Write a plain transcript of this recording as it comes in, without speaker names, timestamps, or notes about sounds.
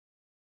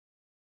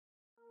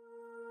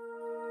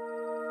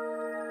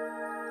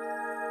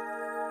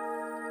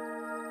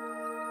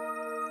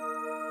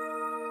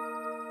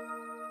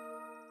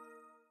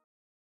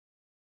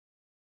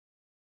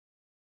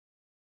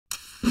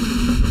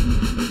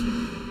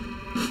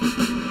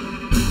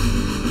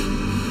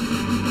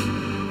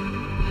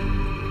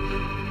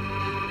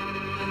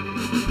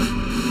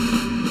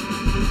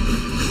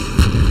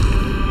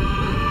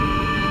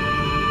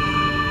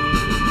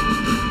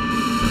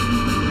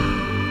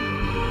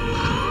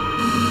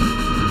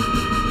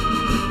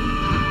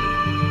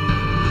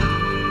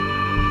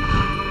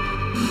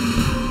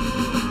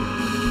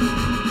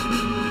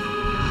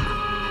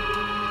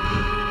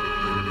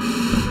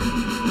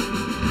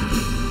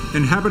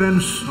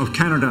inhabitants of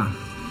Canada,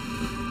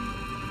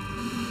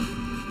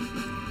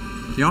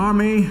 the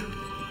army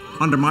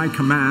under my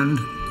command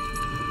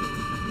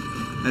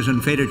has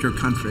invaded your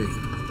country.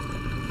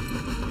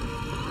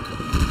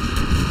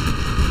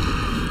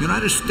 The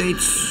United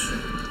States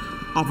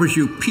offers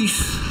you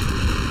peace,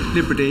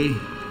 liberty,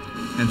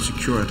 and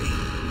security.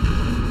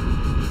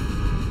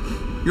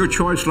 Your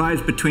choice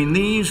lies between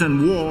these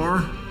and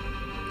war,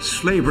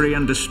 slavery,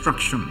 and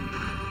destruction.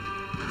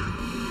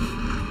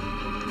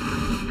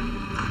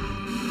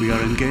 We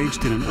are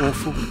engaged in an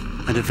awful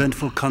and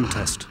eventful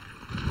contest.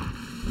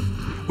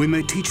 We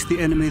may teach the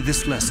enemy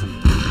this lesson: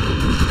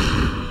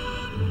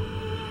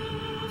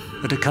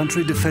 that a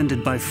country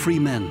defended by free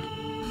men,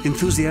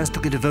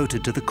 enthusiastically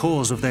devoted to the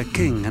cause of their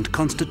king and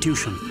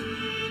constitution,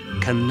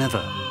 can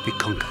never be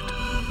conquered.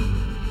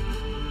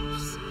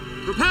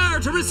 Prepare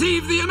to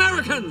receive the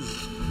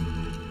Americans!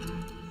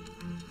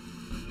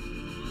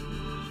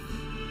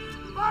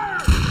 Fire!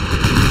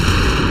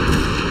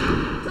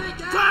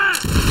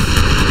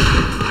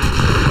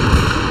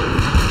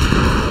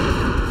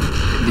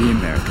 The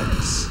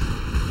Americans.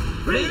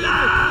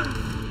 Freedom!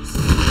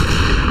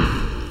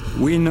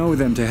 We know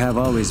them to have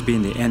always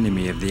been the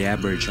enemy of the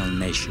Aboriginal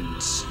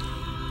nations.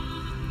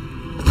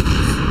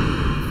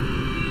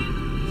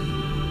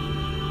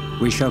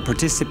 We shall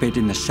participate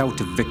in the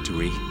shout of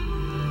victory,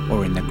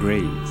 or in the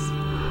grave.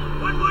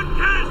 1-1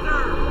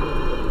 canister!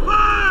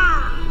 Fire!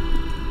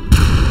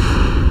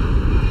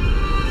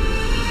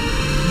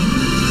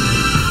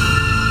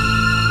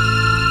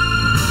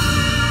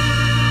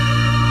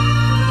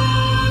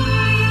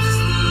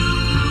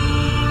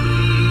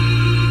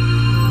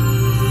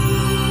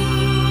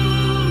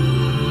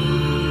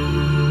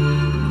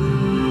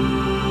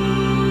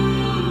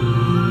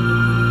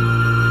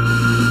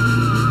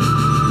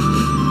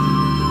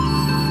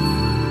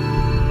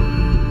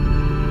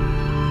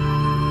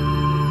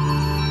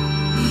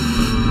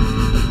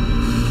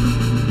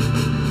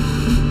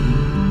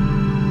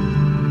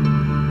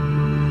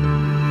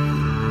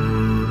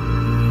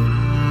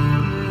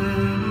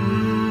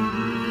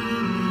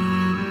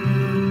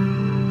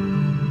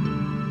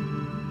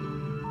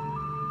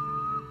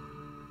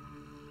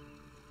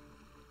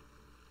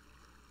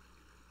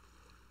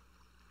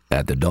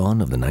 At the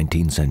dawn of the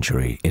 19th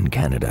century in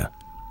Canada,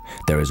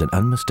 there is an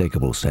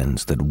unmistakable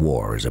sense that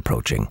war is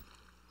approaching.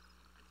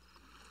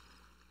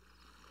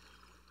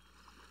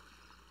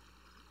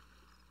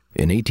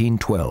 In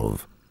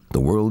 1812, the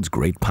world's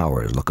great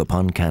powers look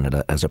upon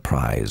Canada as a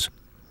prize,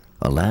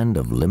 a land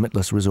of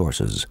limitless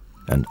resources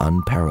and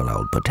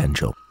unparalleled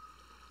potential.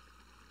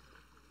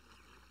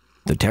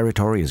 The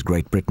territory is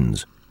Great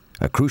Britain's,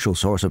 a crucial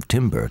source of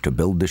timber to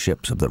build the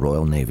ships of the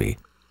Royal Navy.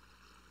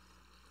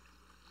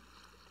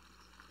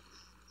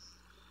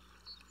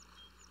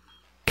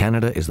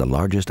 Canada is the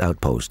largest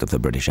outpost of the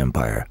British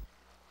Empire.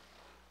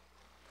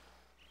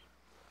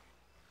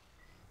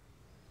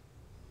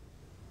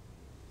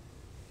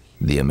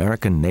 The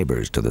American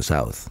neighbors to the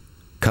south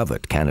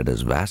covet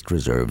Canada's vast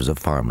reserves of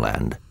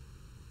farmland.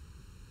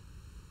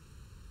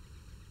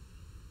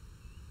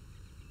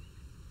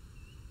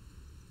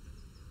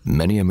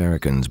 Many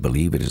Americans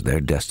believe it is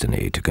their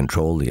destiny to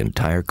control the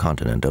entire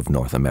continent of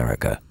North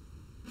America.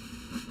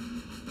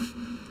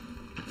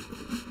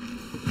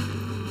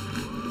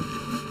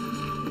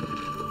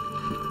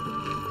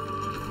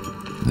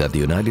 That the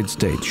United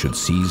States should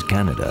seize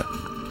Canada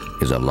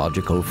is a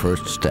logical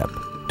first step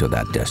to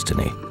that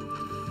destiny.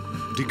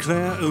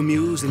 Declare, O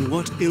Muse, in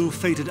what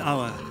ill-fated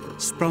hour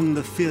sprung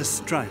the fierce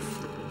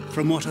strife,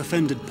 from what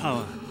offended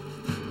power.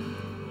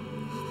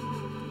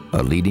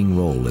 A leading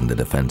role in the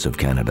defense of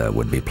Canada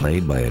would be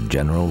played by a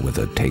general with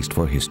a taste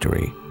for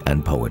history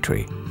and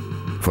poetry,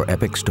 for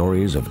epic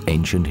stories of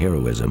ancient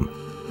heroism.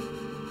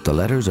 The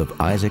letters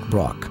of Isaac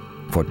Brock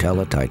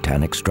foretell a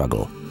titanic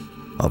struggle,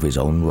 of his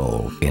own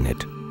role in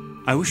it.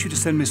 I wish you to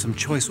send me some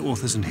choice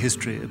authors in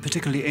history,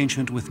 particularly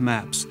ancient with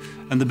maps,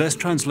 and the best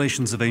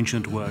translations of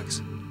ancient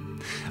works.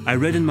 I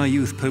read in my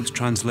youth Pope's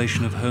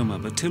translation of Homer,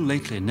 but till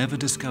lately never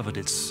discovered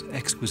its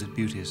exquisite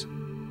beauties.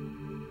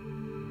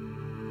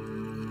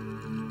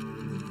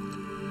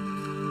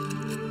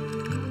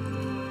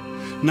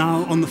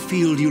 Now on the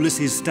field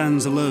Ulysses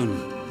stands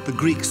alone, the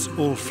Greeks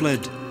all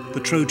fled, the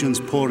Trojans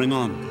pouring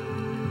on.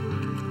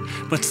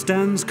 But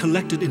stands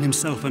collected in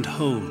himself and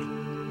whole,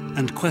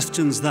 and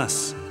questions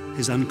thus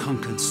his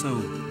unconquered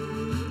soul.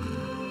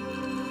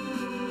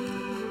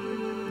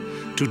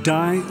 To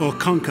die or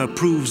conquer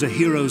proves a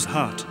hero's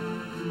heart,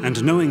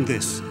 and knowing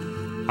this,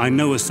 I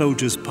know a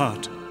soldier's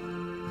part.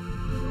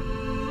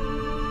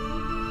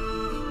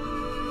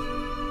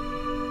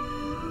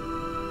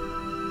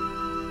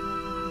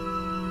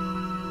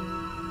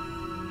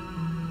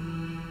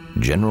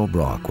 General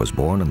Brock was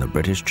born on the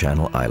British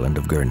Channel island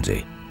of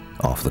Guernsey,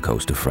 off the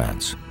coast of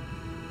France.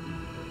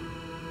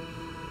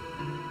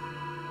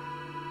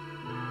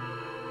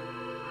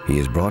 He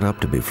is brought up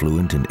to be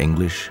fluent in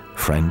English,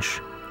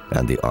 French,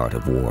 and the art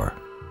of war.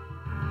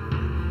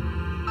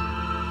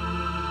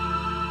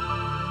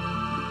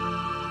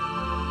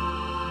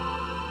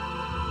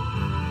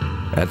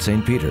 At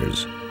St.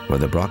 Peter's, where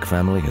the Brock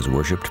family has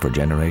worshipped for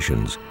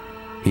generations,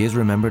 he is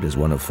remembered as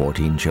one of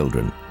 14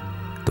 children,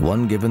 the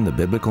one given the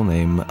biblical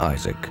name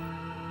Isaac.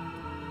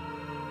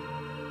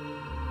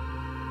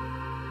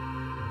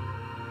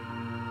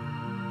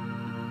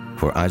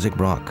 For Isaac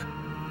Brock,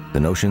 the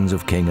notions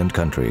of king and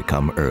country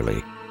come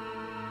early.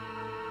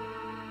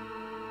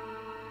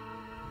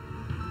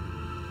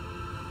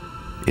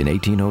 In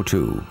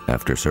 1802,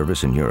 after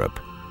service in Europe,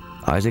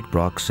 Isaac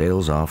Brock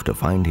sails off to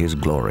find his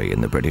glory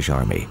in the British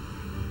Army,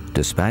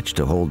 dispatched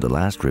to hold the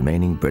last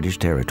remaining British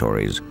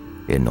territories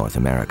in North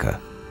America.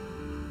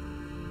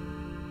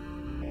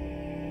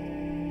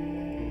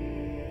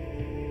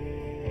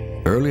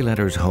 Early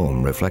letters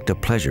home reflect a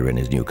pleasure in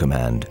his new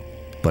command,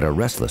 but a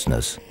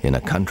restlessness in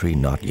a country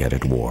not yet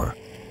at war.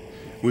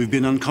 We've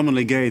been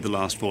uncommonly gay the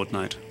last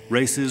fortnight.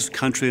 Races,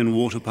 country and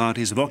water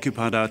parties have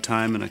occupied our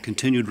time in a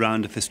continued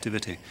round of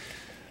festivity.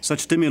 Such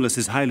stimulus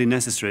is highly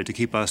necessary to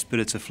keep our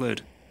spirits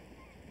afloat.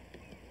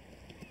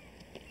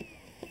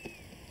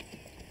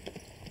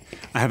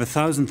 I have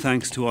 1,000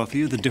 thanks to offer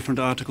you. The different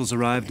articles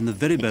arrived in the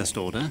very best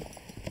order,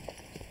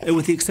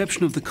 with the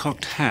exception of the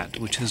cocked hat,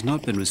 which has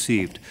not been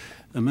received.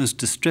 A most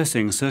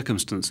distressing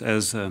circumstance,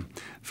 as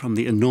from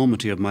the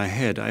enormity of my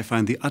head, I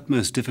find the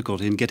utmost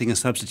difficulty in getting a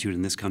substitute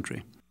in this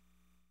country.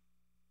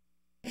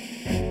 In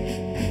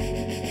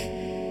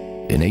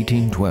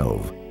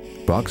 1812,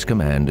 Brock's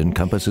command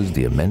encompasses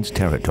the immense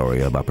territory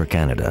of Upper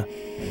Canada,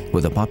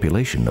 with a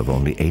population of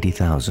only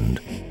 80,000.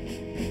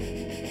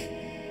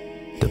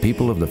 The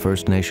people of the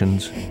First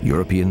Nations,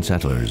 European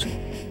settlers,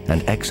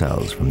 and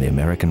exiles from the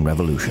American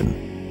Revolution.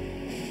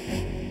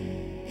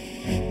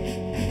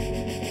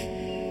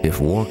 If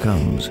war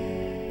comes,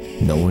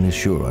 no one is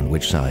sure on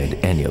which side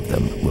any of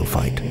them will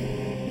fight.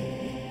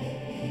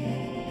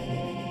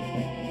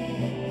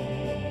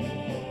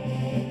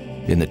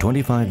 In the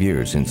 25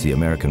 years since the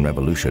American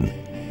Revolution,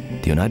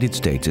 the United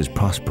States is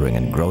prospering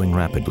and growing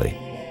rapidly.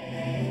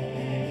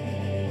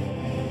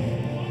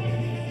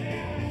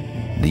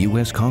 The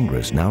U.S.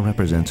 Congress now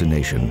represents a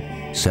nation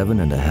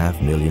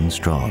 7.5 million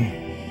strong.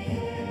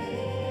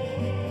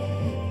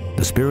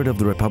 The spirit of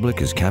the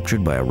Republic is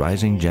captured by a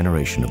rising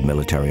generation of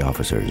military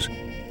officers,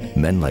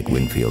 men like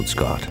Winfield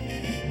Scott.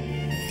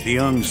 The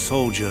young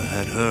soldier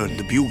had heard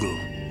the bugle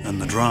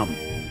and the drum.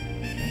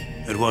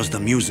 It was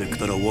the music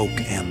that awoke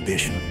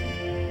ambition.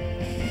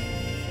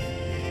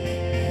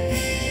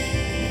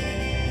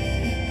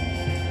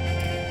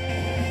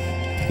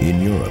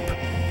 In Europe,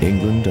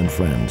 England and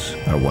France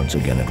are once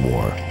again at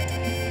war.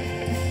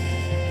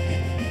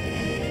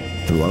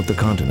 Throughout the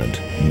continent,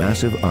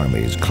 massive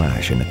armies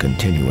clash in a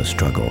continuous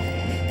struggle.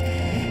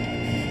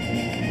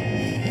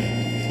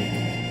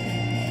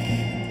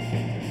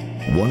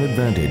 One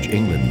advantage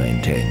England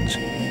maintains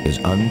is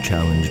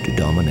unchallenged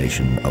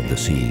domination of the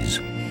seas.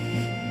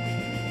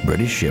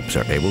 British ships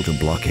are able to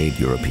blockade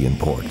European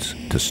ports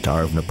to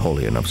starve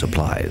Napoleon of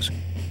supplies.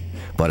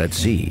 But at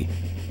sea,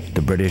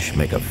 the British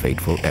make a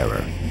fateful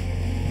error.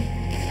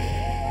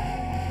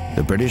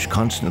 The British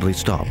constantly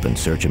stop and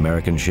search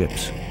American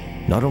ships,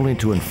 not only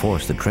to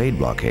enforce the trade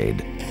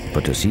blockade,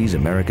 but to seize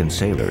American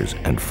sailors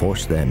and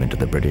force them into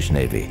the British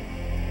Navy.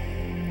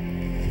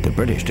 The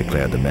British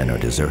declare the men are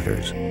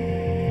deserters.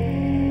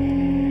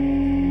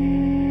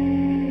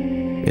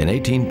 In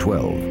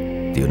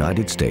 1812, the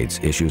United States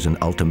issues an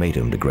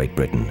ultimatum to Great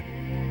Britain.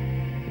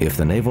 If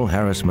the naval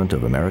harassment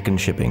of American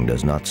shipping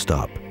does not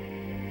stop,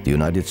 the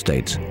United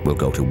States will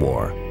go to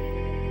war.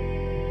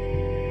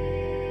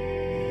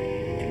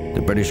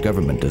 The British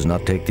government does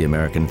not take the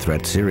American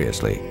threat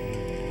seriously.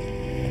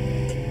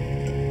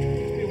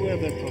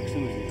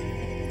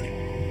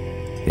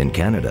 In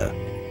Canada,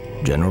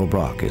 General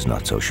Brock is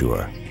not so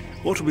sure.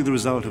 What will be the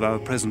result of our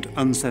present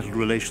unsettled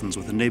relations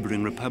with a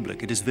neighboring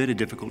republic? It is very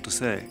difficult to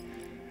say.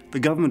 The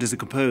government is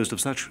composed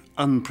of such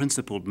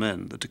unprincipled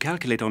men that to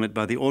calculate on it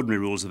by the ordinary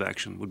rules of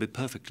action would be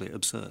perfectly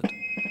absurd.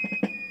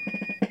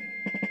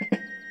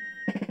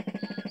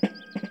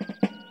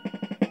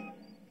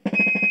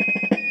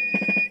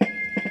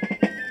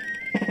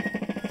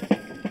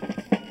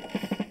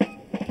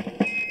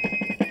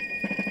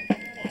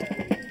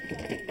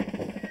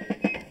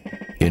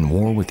 In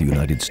war with the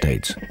United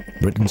States,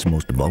 Britain's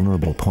most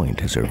vulnerable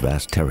point is her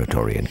vast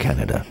territory in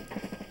Canada.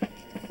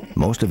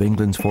 Most of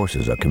England's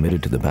forces are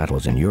committed to the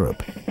battles in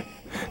Europe.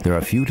 There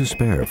are few to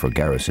spare for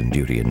garrison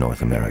duty in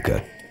North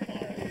America.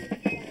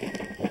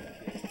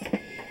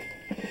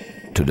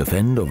 To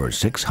defend over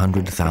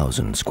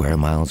 600,000 square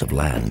miles of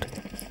land,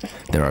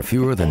 there are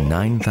fewer than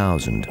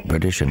 9,000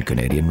 British and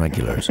Canadian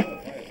regulars.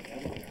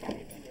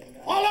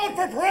 All out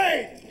for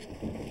parade!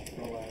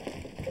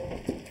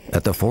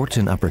 At the forts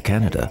in Upper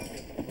Canada,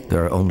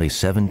 there are only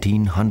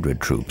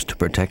 1,700 troops to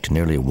protect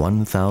nearly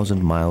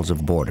 1,000 miles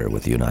of border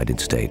with the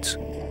United States.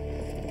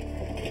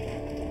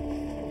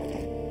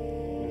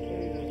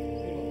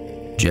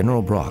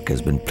 General Brock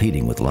has been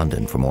pleading with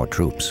London for more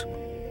troops,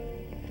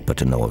 but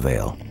to no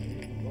avail.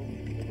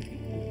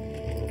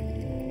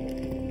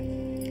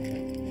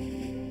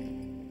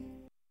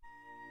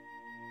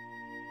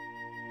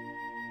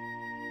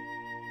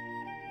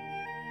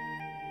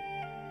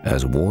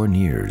 As war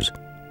nears,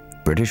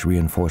 British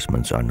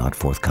reinforcements are not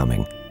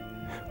forthcoming.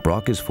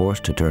 Brock is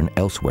forced to turn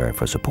elsewhere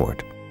for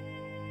support.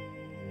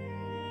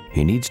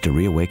 He needs to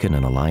reawaken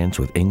an alliance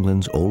with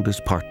England's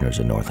oldest partners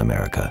in North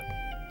America,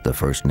 the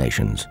First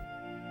Nations.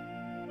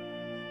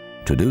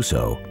 To do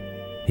so,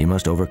 he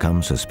must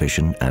overcome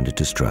suspicion and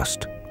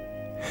distrust.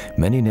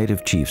 Many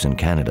native chiefs in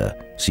Canada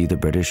see the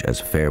British as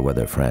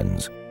fair-weather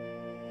friends.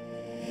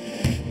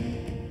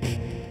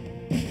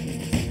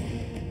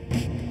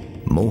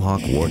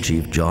 Mohawk War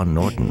Chief John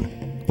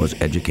Norton was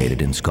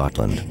educated in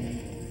Scotland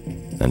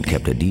and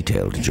kept a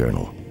detailed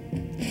journal.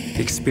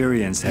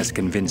 Experience has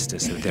convinced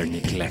us of their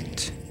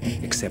neglect,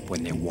 except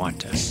when they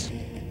want us.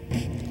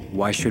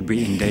 Why should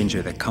we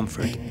endanger the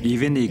comfort,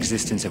 even the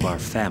existence of our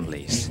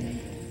families,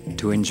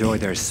 to enjoy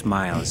their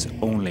smiles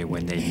only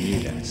when they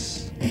need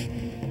us?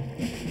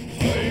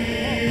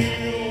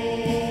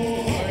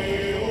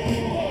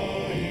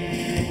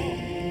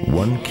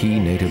 One key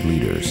native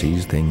leader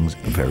sees things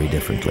very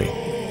differently.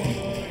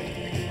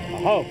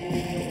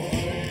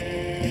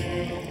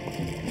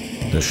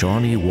 The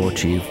Shawnee war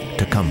chief,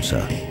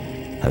 Tecumseh,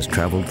 has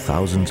traveled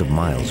thousands of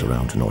miles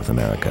around North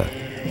America,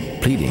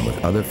 pleading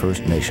with other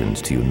First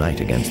Nations to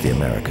unite against the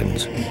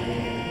Americans.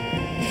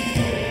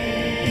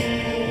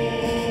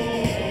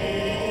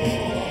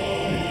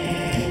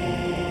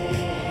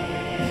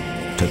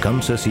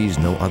 Tecumseh sees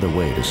no other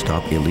way to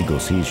stop illegal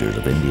seizures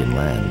of Indian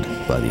land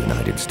by the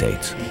United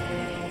States.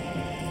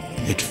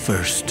 At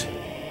first,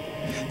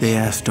 they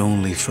asked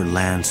only for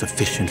land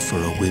sufficient for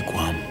a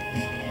wigwam,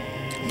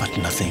 but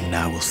nothing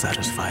now will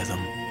satisfy them.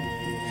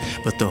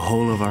 But the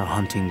whole of our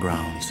hunting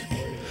grounds,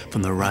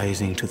 from the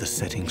rising to the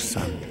setting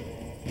sun.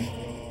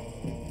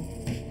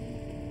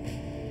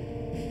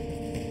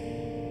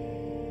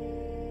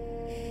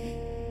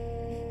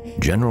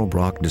 General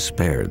Brock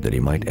despaired that he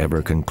might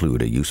ever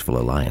conclude a useful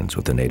alliance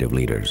with the native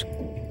leaders.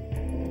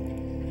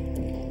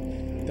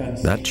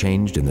 That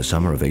changed in the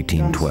summer of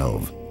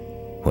 1812,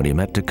 when he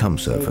met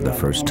Tecumseh for the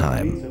first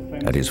time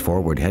at his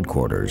forward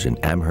headquarters in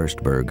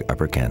Amherstburg,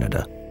 Upper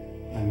Canada.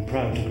 I'm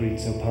proud to greet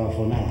so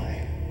powerful an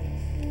ally.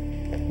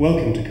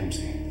 Welcome,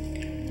 Tecumseh.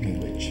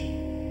 Which?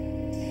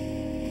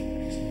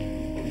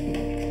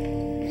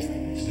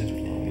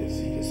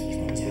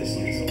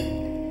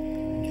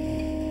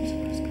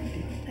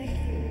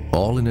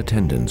 All in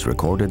attendance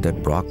recorded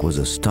that Brock was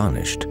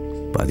astonished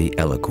by the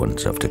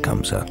eloquence of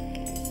Tecumseh.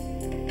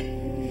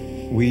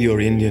 We, your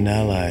Indian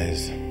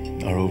allies,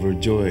 are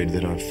overjoyed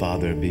that our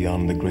father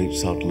beyond the Great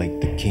Salt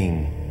Lake, the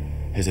king,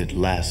 has at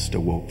last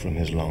awoke from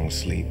his long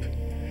sleep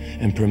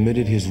and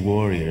permitted his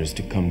warriors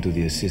to come to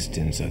the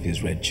assistance of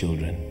his red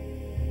children.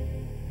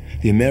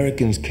 The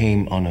Americans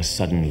came on us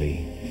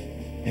suddenly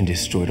and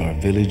destroyed our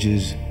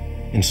villages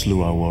and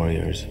slew our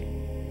warriors.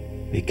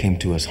 They came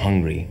to us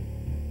hungry,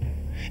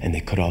 and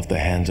they cut off the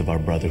hands of our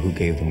brother who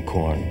gave them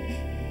corn.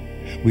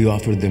 We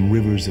offered them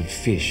rivers of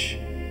fish,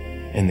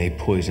 and they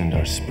poisoned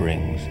our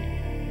springs.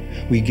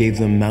 We gave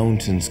them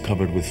mountains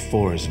covered with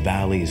forests,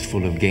 valleys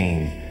full of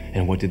game,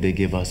 and what did they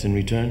give us in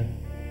return?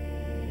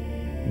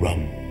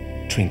 Rum,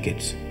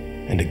 trinkets,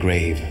 and a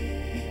grave.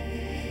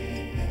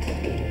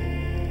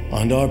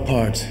 On our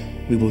part,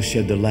 we will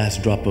shed the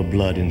last drop of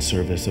blood in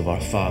service of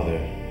our father,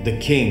 the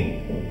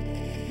king.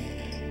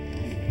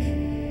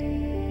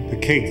 The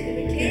king.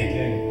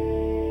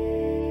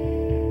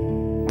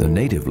 The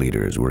native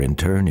leaders were in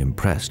turn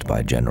impressed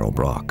by General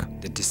Brock.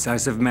 The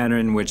decisive manner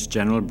in which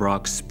General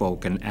Brock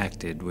spoke and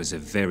acted was a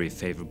very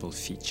favorable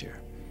feature.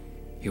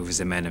 He was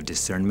a man of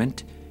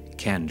discernment,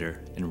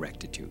 candor, and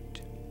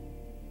rectitude.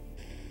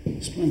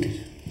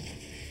 Splendid.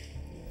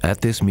 At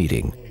this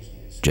meeting,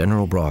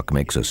 General Brock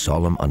makes a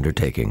solemn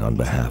undertaking on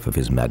behalf of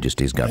His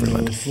Majesty's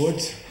government.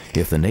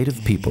 If the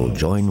native people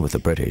join with the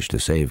British to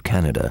save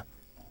Canada,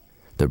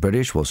 the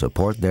British will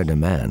support their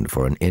demand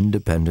for an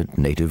independent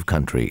native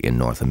country in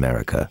North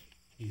America.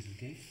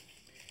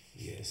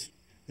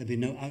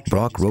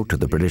 Brock wrote to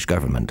the British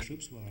government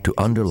to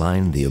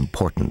underline the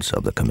importance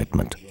of the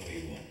commitment.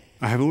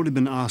 I have already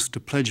been asked to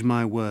pledge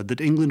my word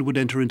that England would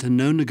enter into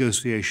no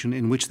negotiation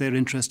in which their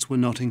interests were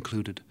not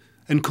included.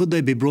 And could they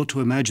be brought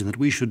to imagine that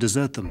we should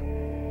desert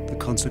them, the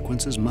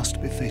consequences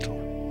must be fatal.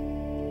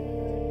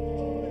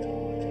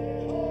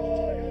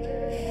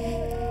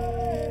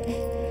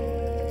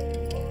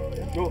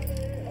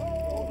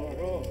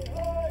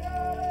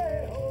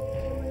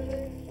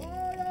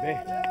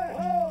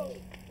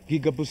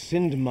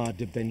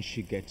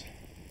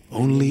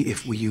 Only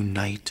if we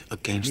unite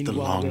against the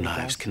Long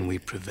Knives can we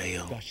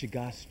prevail.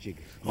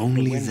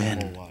 Only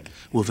then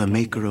will the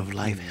Maker of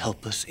Life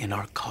help us in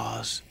our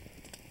cause.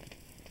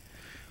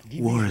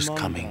 War is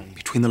coming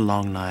between the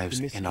Long Knives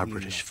and our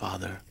British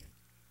father.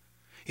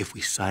 If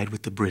we side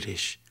with the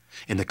British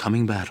in the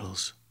coming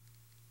battles,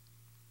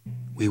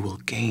 we will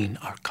gain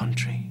our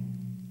country.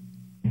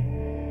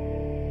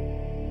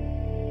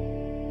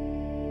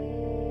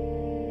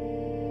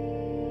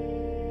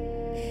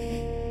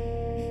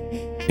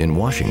 In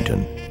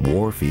Washington,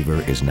 war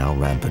fever is now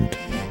rampant,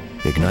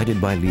 ignited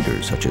by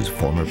leaders such as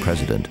former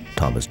President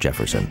Thomas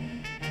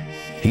Jefferson.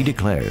 He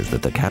declares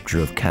that the capture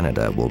of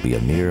Canada will be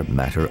a mere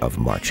matter of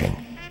marching.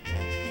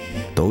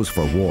 Those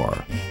for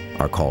war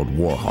are called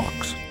war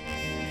hawks.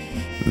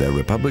 Their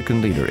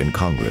Republican leader in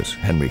Congress,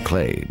 Henry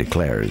Clay,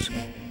 declares,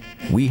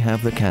 "We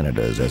have the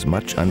Canadas as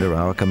much under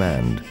our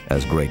command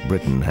as Great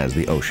Britain has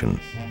the ocean.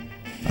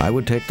 I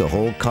would take the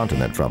whole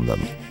continent from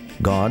them.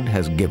 God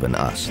has given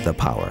us the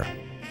power."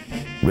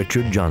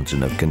 Richard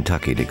Johnson of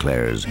Kentucky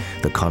declares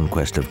the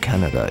conquest of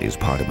Canada is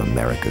part of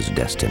America's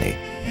destiny.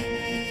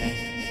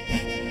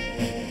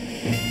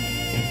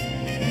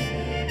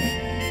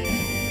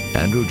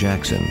 Andrew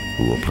Jackson,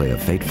 who will play a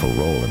fateful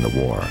role in the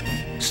war,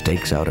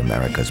 stakes out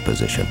America's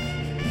position.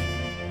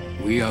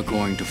 We are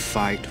going to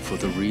fight for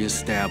the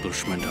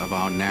reestablishment of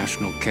our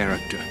national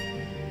character,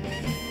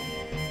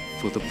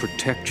 for the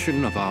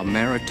protection of our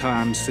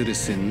maritime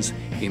citizens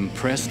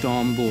impressed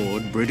on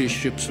board British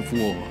ships of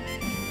war,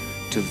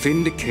 to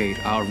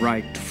vindicate our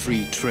right to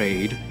free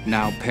trade,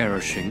 now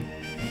perishing,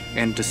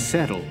 and to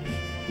settle,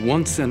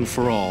 once and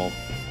for all,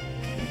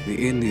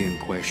 the Indian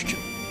question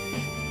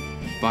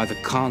by the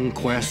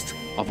conquest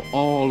of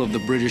all of the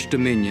British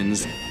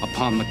dominions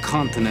upon the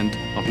continent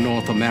of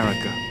North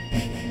America.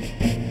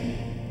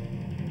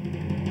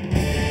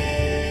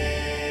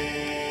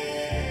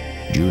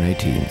 June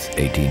 18th,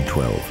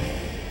 1812,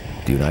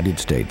 the United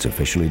States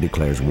officially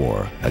declares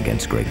war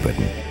against Great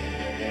Britain.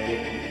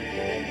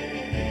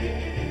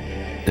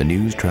 The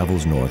news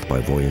travels north by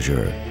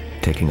voyageur,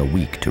 taking a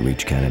week to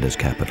reach Canada's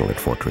capital at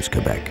Fortress,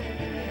 Quebec.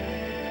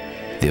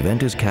 The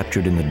event is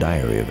captured in the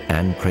diary of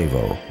Anne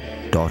Prévost,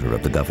 daughter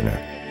of the governor.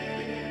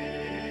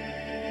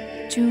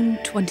 June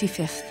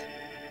 25th.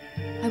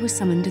 I was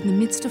summoned in the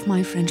midst of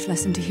my French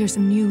lesson to hear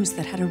some news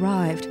that had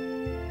arrived.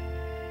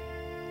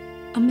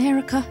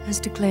 America has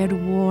declared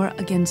war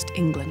against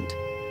England.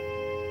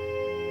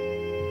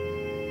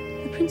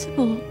 The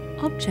principal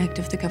object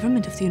of the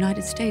government of the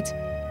United States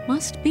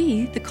must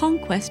be the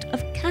conquest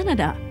of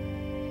Canada.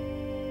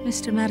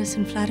 Mr.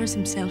 Madison flatters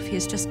himself he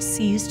has just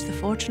seized the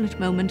fortunate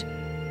moment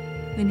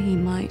when he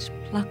might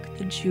pluck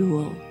the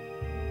jewel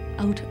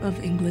out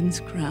of England's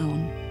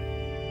crown.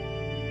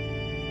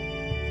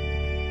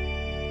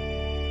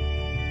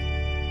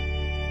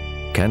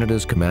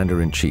 Canada's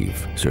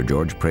commander-in-chief, Sir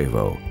George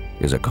Prévost,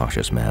 is a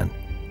cautious man.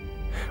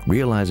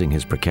 Realizing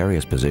his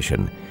precarious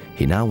position,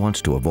 he now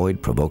wants to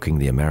avoid provoking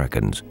the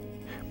Americans.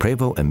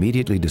 Prévost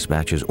immediately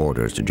dispatches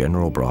orders to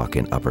General Brock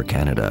in Upper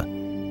Canada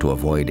to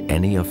avoid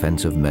any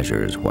offensive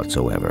measures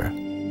whatsoever.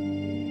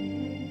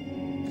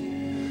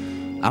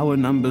 Our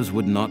numbers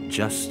would not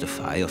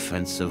justify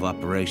offensive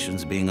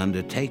operations being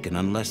undertaken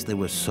unless they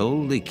were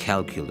solely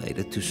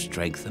calculated to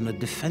strengthen a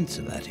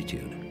defensive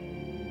attitude.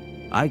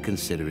 I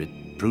consider it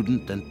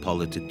prudent and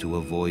politic to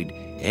avoid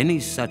any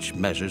such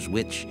measures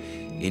which,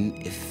 in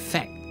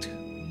effect,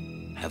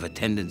 have a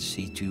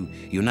tendency to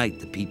unite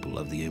the people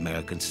of the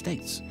American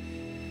states.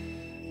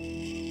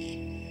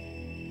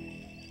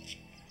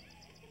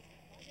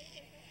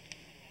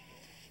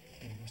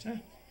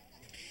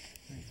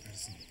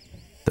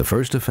 The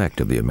first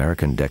effect of the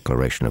American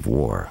declaration of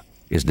war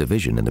is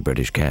division in the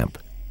British camp.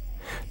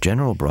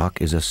 General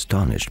Brock is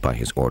astonished by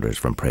his orders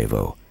from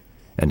Prévost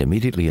and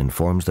immediately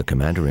informs the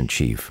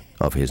commander-in-chief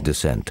of his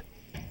dissent.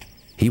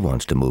 He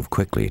wants to move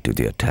quickly to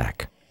the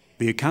attack.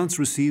 The accounts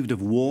received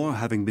of war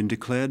having been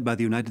declared by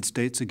the United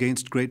States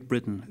against Great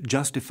Britain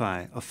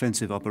justify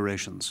offensive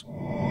operations.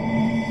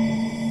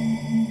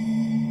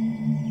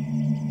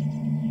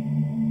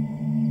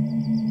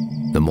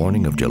 The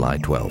morning of July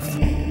 12th,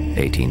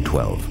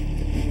 1812.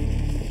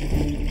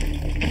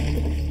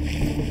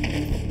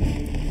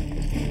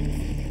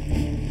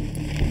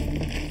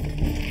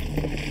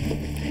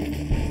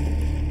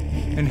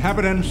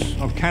 Inhabitants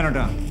of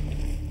Canada,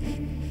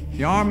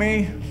 the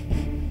army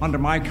under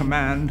my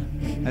command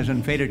has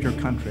invaded your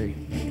country.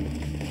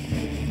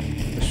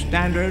 The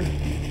standard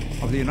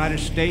of the United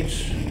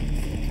States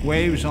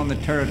waves on the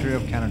territory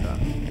of Canada.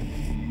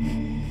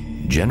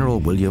 General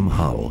William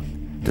Hull,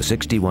 the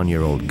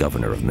 61-year-old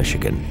governor of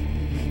Michigan,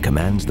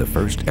 commands the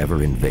first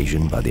ever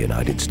invasion by the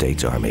United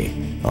States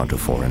Army onto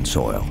foreign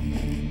soil.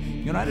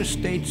 The United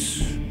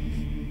States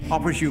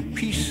offers you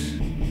peace,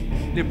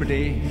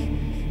 liberty,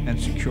 and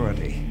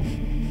security.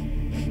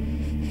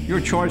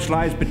 Your choice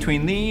lies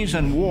between these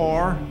and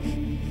war,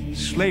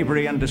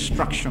 slavery, and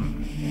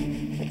destruction.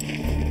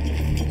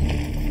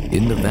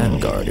 In the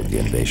vanguard of the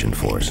invasion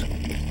force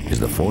is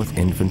the 4th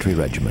Infantry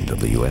Regiment of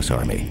the U.S.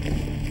 Army,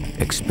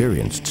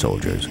 experienced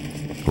soldiers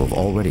who have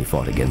already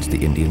fought against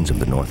the Indians of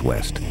the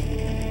Northwest.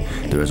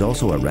 There is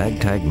also a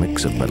ragtag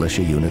mix of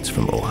militia units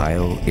from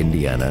Ohio,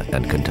 Indiana,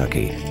 and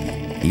Kentucky,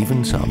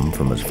 even some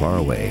from as far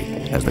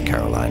away as the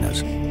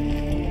Carolinas.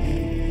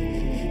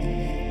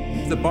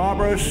 The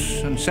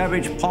barbarous and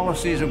savage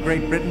policies of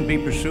Great Britain be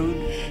pursued,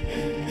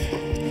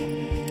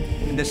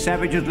 and the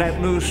savages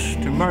let loose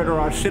to murder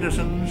our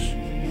citizens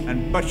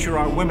and butcher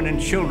our women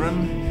and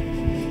children,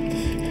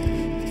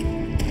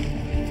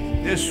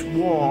 this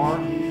war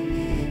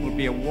will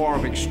be a war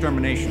of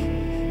extermination.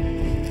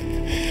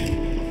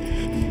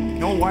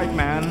 No white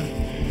man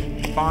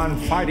found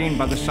fighting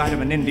by the side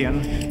of an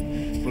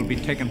Indian will be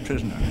taken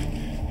prisoner.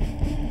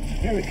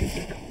 Americans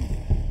are coming.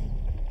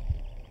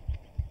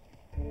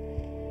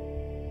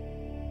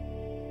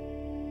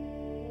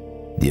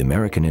 The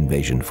American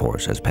invasion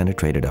force has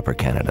penetrated Upper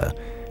Canada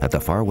at the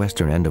far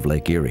western end of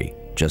Lake Erie,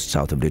 just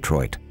south of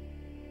Detroit.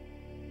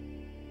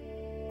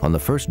 On the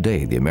first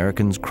day, the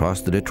Americans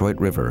crossed the Detroit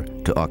River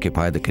to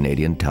occupy the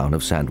Canadian town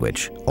of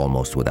Sandwich,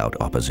 almost without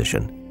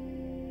opposition.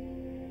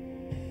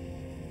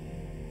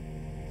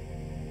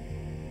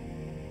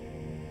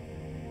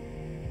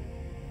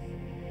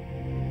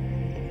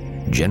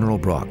 General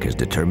Brock is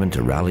determined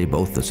to rally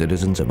both the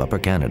citizens of Upper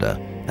Canada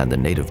and the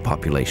native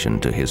population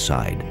to his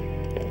side.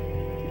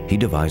 He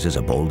devises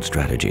a bold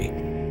strategy.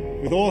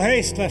 With all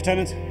haste,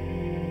 Lieutenant.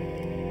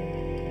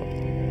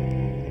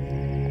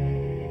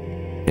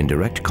 In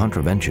direct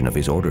contravention of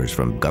his orders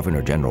from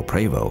Governor General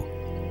Prevost,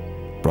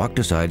 Brock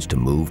decides to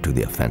move to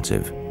the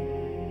offensive.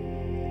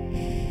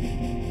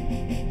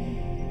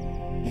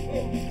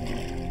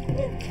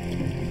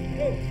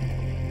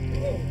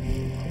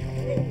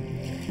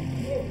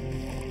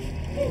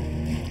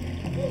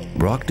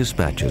 Brock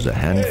dispatches a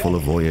handful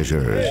of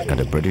voyageurs and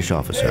a British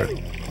officer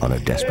on a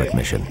desperate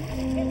mission.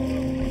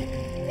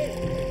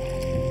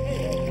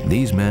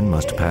 These men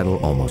must paddle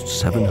almost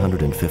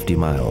 750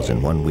 miles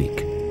in 1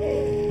 week.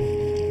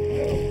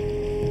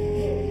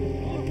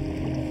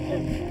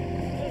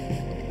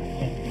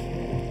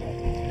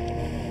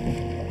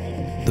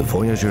 The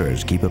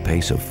voyageurs keep a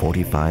pace of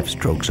 45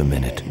 strokes a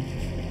minute.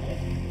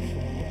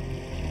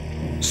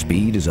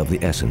 Speed is of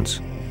the essence,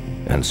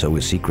 and so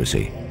is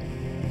secrecy.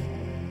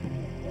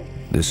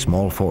 This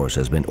small force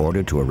has been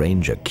ordered to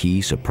arrange a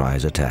key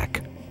surprise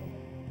attack.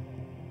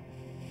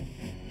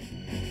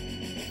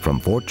 From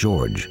Fort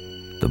George,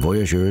 the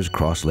voyageurs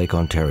cross Lake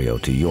Ontario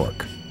to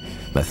York,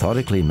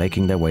 methodically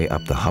making their way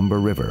up the Humber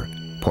River,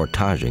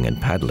 portaging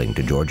and paddling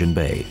to Georgian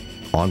Bay,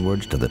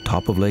 onwards to the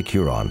top of Lake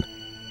Huron,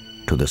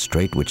 to the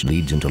strait which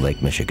leads into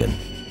Lake Michigan.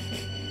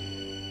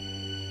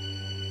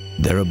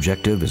 Their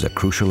objective is a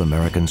crucial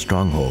American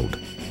stronghold,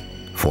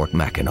 Fort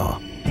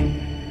Mackinac.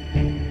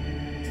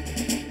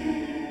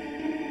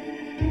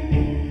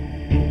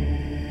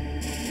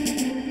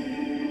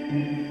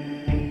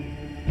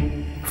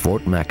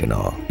 Fort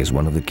Mackinac is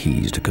one of the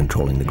keys to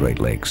controlling the Great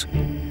Lakes.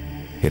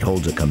 It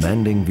holds a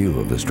commanding view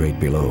of the strait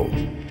below.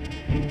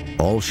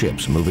 All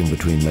ships moving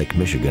between Lake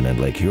Michigan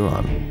and Lake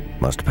Huron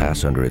must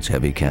pass under its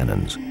heavy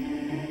cannons.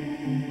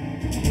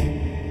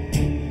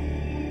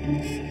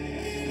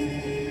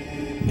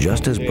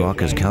 Just as Brock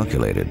has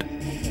calculated,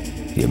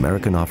 the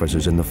American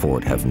officers in the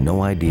fort have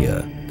no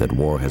idea that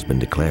war has been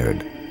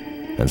declared,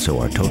 and so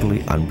are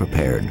totally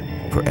unprepared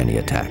for any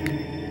attack.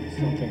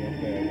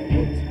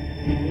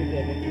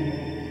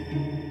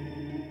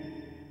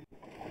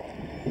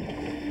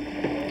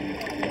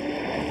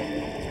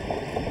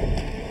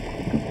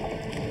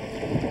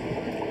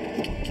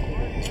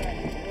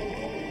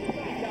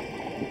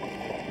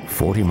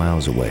 40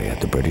 miles away at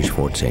the British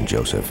Fort St.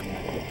 Joseph,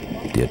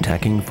 the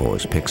attacking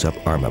force picks up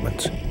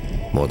armaments,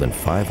 more than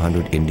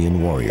 500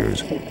 Indian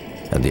warriors,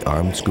 and the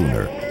armed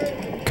schooner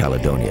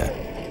Caledonia.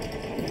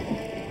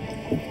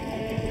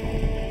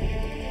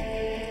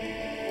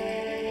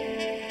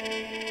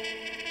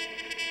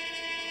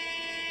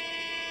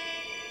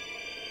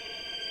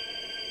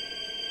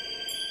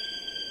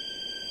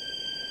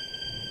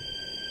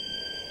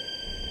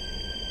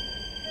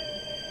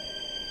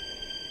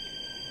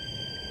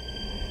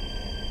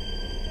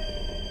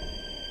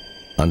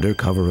 Under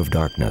cover of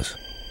darkness,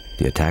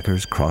 the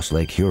attackers cross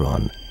Lake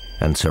Huron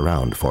and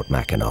surround Fort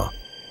Mackinac.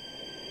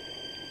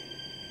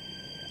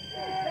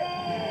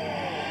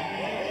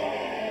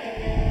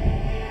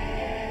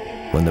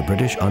 When the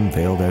British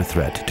unveil their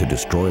threat to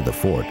destroy the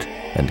fort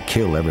and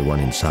kill everyone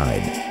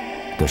inside,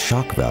 the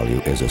shock value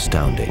is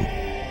astounding.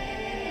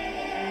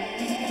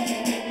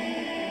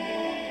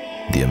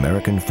 The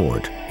American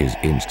fort is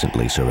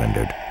instantly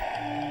surrendered.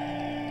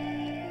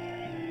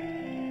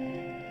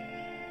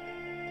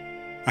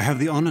 I have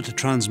the honor to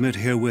transmit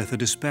herewith a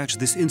dispatch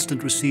this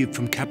instant received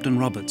from Captain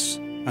Roberts,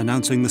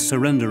 announcing the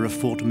surrender of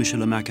Fort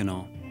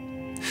Michilimackinac.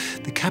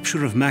 The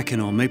capture of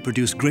Mackinac may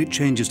produce great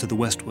changes to the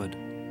westward.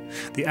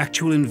 The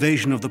actual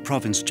invasion of the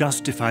province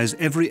justifies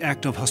every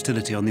act of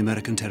hostility on the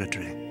American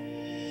territory.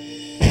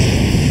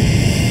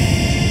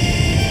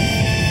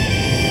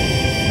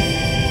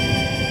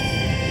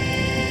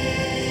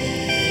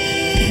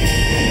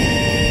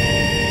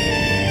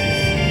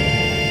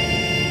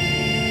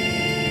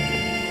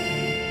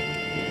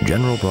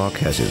 General Brock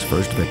has his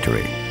first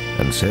victory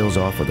and sails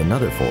off with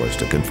another force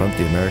to confront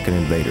the American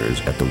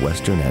invaders at the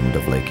western end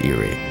of Lake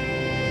Erie.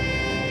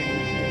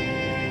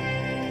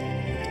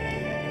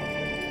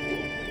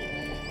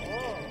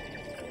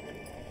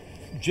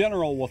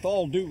 General, with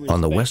all due respect,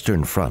 on the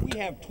Western Front,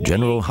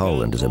 General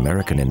Hull and his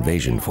American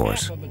invasion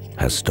force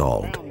has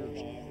stalled.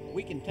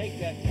 We can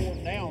take that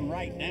fort down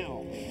right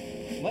now.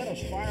 Let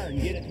us fire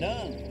and get it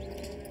done.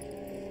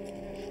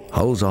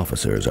 Hull's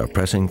officers are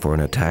pressing for an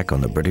attack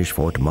on the British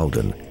Fort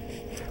Malden,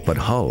 but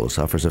Hull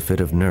suffers a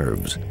fit of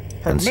nerves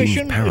and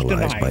seems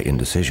paralyzed by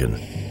indecision.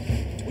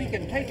 We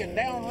can take it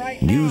down right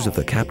News of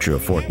the capture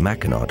of Fort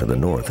Mackinac to the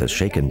north has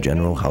shaken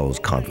General Hull's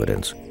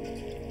confidence.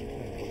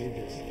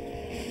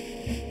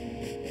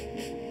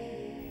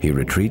 He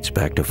retreats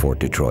back to Fort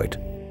Detroit.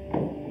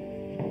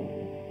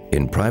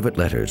 In private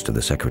letters to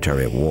the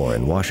Secretary of War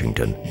in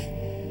Washington,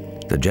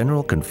 the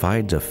general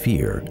confides a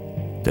fear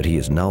that he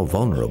is now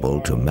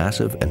vulnerable to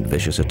massive and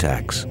vicious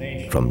attacks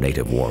from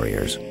native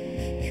warriors.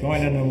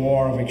 Join in the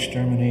war of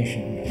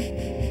extermination.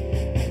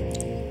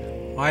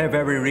 I have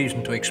every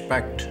reason to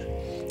expect,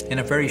 in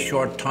a very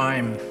short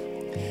time,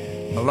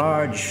 a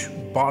large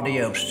body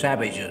of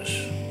savages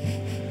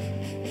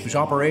whose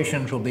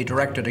operations will be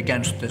directed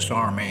against this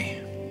army.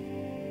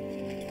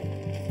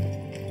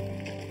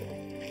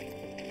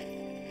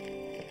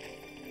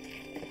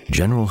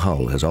 General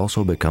Hull has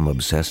also become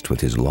obsessed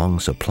with his long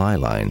supply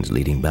lines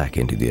leading back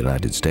into the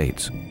United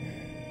States.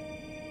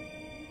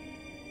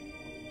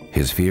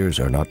 His fears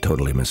are not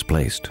totally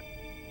misplaced.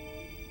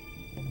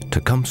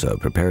 Tecumseh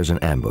prepares an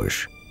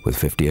ambush with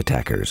 50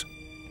 attackers.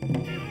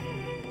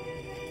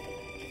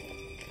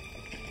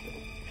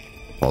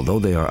 Although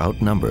they are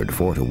outnumbered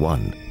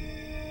 4-1,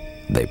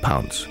 they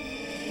pounce.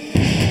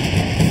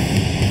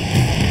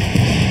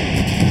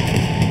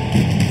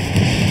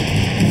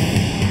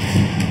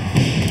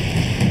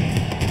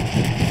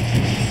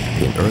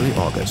 In early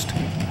August,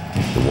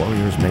 the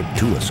warriors make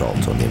 2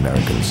 assaults on the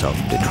Americans south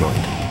of Detroit,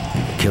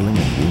 killing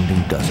and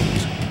wounding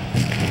dozens.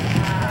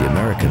 The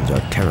Americans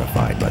are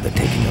terrified by the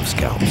taking of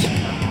scalps.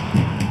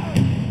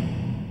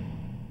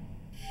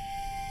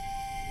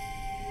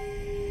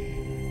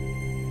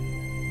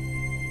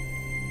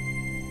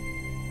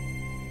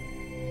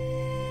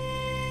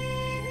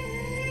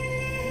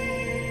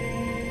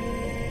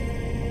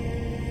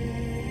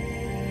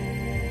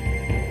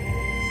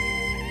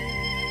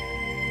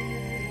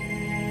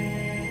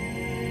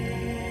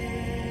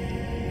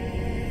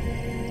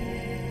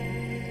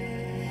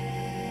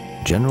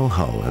 General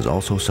Hull has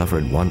also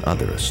suffered one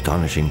other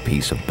astonishing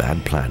piece of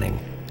bad planning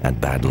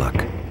and bad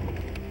luck.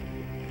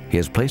 He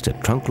has placed a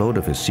trunkload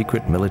of his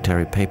secret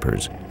military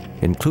papers,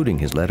 including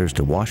his letters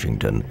to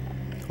Washington,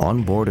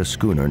 on board a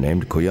schooner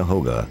named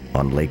Cuyahoga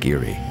on Lake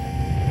Erie.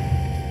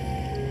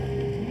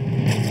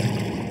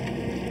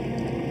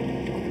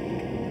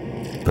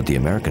 But the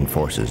American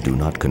forces do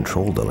not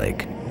control the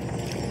lake.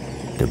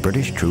 The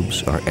British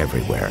troops are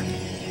everywhere.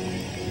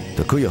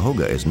 The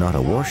Cuyahoga is not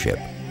a warship,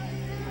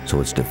 so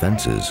its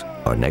defenses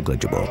are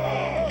negligible.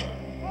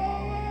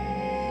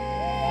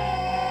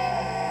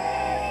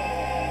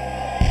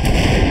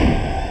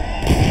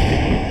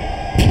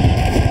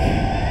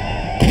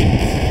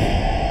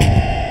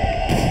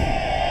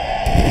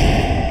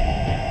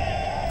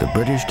 The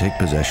British take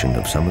possession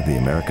of some of the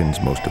Americans'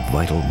 most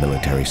vital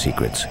military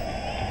secrets.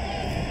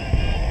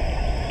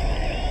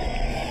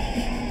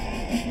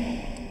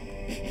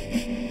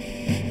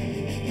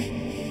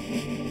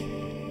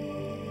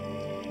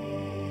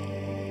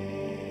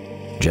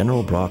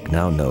 General Brock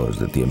now knows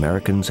that the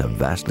Americans have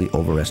vastly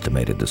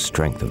overestimated the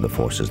strength of the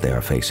forces they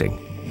are facing,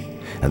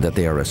 and that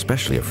they are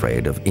especially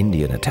afraid of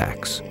Indian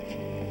attacks.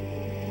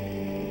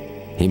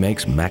 He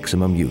makes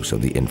maximum use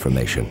of the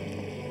information.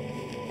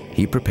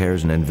 He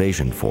prepares an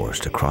invasion force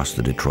to cross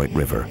the Detroit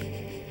River.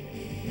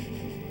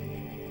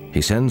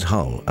 He sends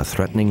Hull a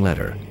threatening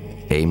letter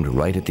aimed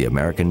right at the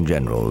American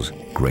general's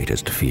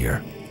greatest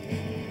fear.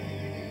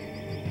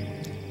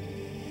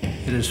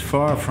 It is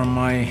far from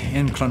my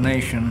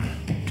inclination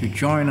to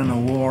join in a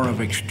war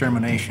of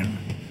extermination,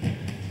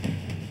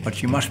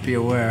 but you must be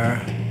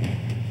aware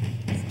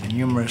that the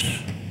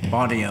numerous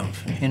body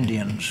of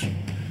Indians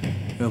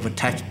who have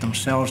attached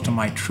themselves to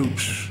my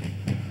troops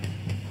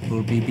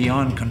will be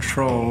beyond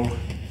control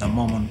the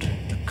moment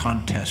the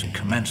contest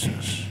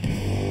commences.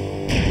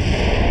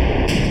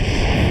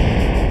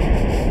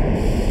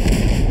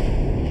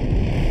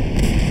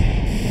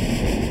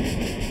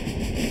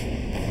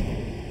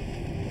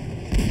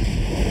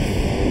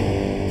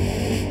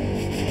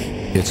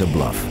 It's a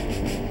bluff.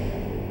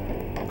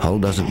 Hull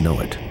doesn't know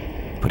it,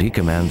 but he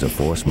commands a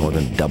force more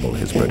than double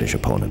his British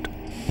opponent.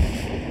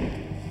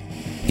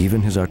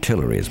 Even his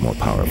artillery is more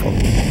powerful.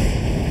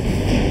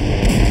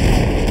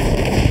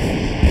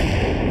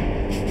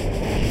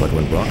 But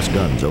when Brock's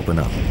guns open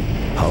up,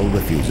 Hull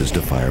refuses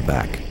to fire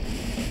back.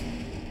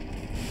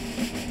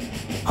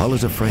 Hull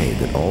is afraid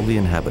that all the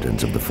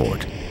inhabitants of the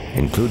fort,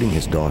 including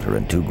his daughter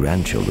and 2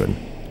 grandchildren,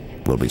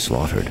 will be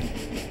slaughtered.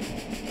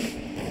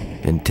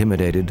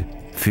 Intimidated,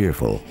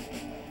 fearful,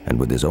 and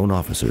with his own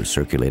officers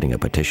circulating a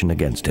petition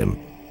against him,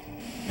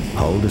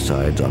 Hull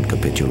decides on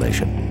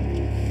capitulation.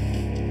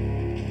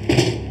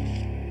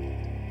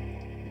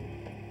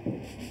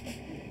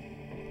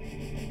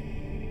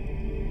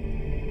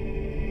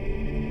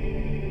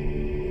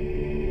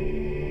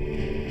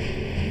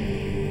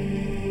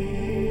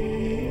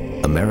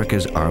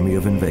 America's Army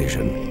of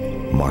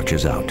Invasion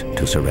marches out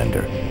to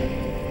surrender.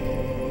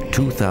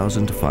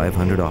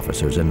 2,500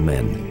 officers and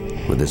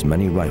men with as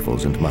many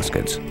rifles and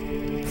muskets,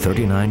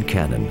 39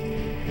 cannon,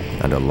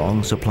 and a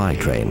long supply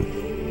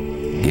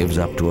train gives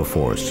up to a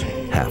force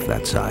half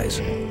that size.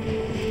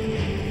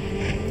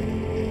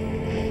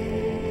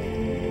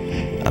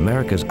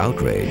 America's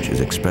outrage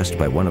is expressed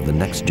by one of the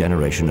next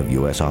generation of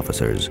U.S.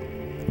 officers,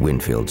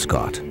 Winfield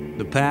Scott.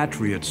 The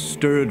patriots,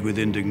 stirred with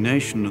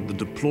indignation at the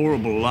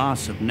deplorable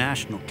loss of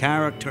national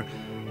character,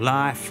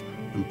 life,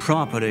 and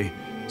property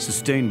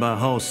sustained by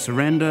Hull's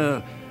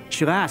surrender,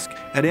 should ask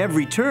at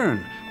every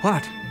turn,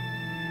 what?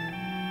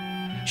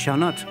 Shall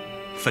not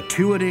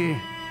fatuity,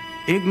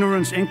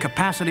 ignorance,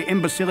 incapacity,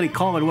 imbecility,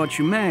 call it what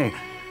you may,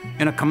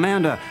 in a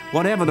commander,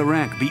 whatever the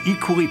rank, be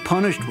equally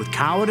punished with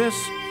cowardice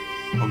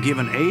or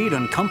given aid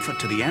and comfort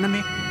to the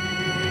enemy?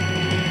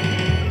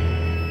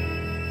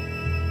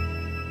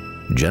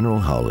 General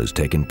Hull is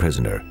taken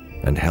prisoner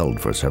and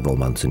held for several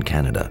months in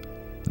Canada,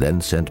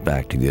 then sent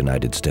back to the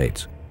United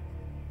States.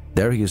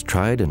 There he is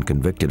tried and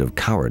convicted of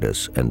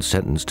cowardice and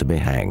sentenced to be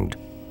hanged.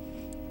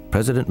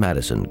 President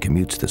Madison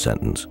commutes the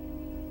sentence,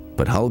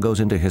 but Hull goes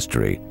into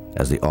history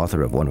as the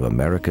author of one of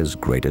America's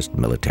greatest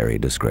military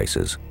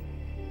disgraces.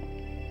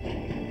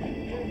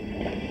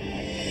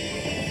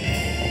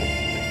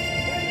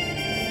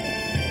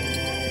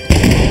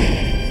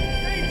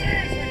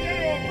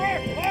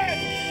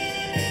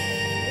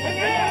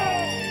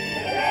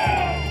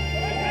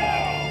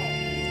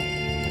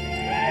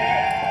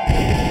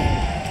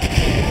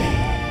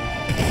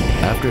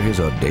 After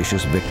his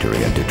audacious victory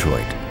at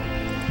Detroit,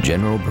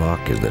 General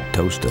Brock is the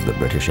toast of the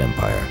British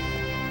Empire.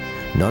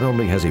 Not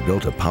only has he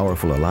built a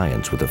powerful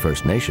alliance with the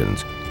First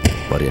Nations,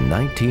 but in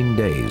 19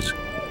 days,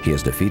 he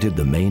has defeated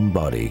the main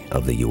body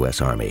of the U.S.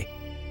 Army.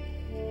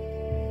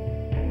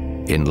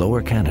 In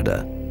Lower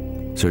Canada,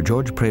 Sir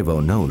George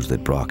Prevost knows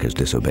that Brock has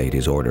disobeyed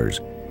his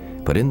orders,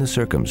 but in the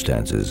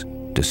circumstances,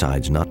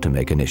 decides not to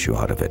make an issue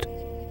out of it.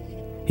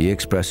 He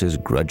expresses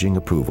grudging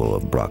approval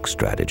of Brock's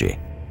strategy.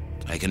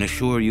 I can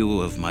assure you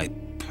of my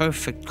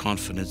perfect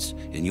confidence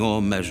in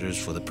your measures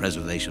for the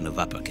preservation of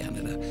Upper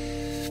Canada.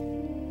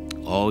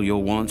 All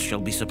your wants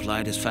shall be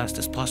supplied as fast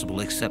as possible,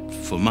 except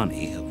for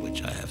money, of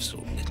which I have so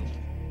little.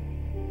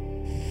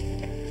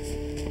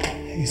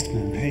 Haste,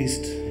 man,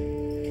 haste.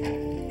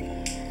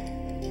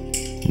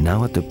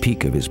 Now at the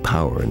peak of his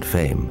power and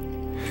fame,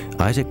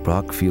 Isaac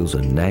Brock feels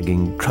a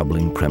nagging,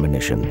 troubling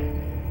premonition,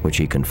 which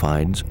he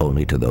confides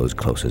only to those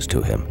closest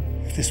to him.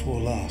 If this war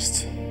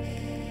lasts,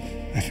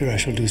 I fear I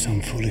shall do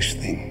some foolish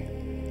thing.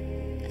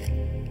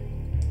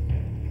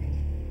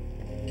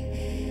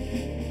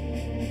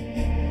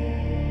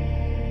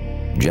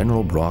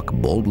 General Brock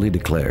boldly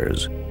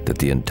declares that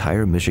the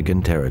entire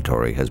Michigan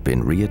territory has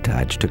been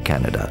reattached to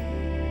Canada.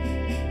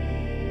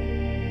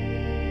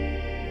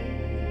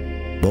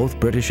 Both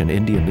British and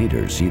Indian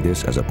leaders see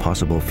this as a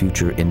possible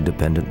future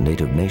independent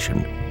native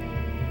nation.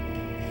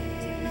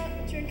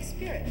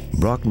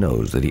 Brock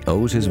knows that he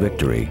owes his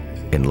victory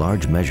in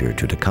large measure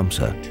to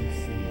Tecumseh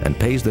and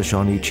pays the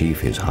Shawnee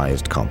chief his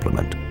highest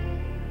compliment.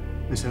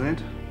 Miss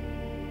Elliot,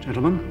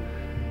 gentlemen,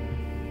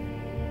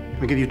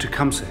 I give you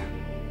Tecumseh,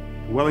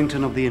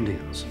 Wellington of the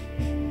Indians.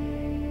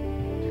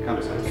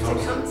 Tecumseh.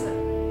 Tecumseh.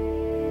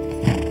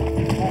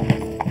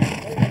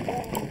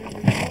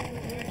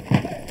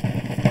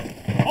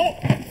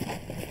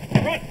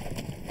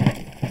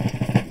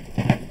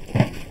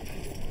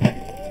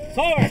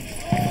 Sword!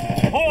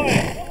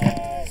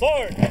 Hoy!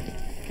 Sword!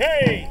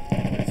 Carry!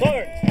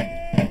 Sword!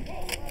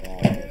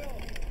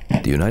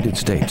 The United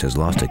States has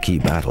lost a key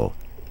battle,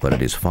 but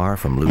it is far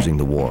from losing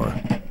the war.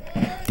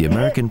 The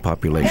American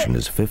population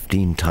is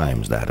 15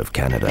 times that of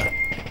Canada.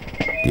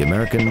 The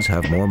Americans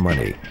have more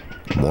money,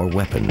 more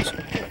weapons,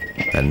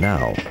 and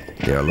now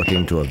they are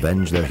looking to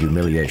avenge their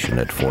humiliation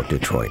at Fort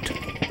Detroit.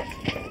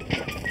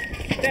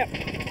 Step!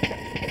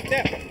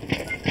 Step!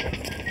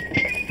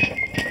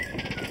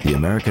 The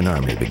American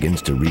army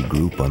begins to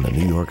regroup on the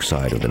New York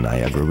side of the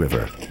Niagara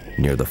River,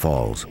 near the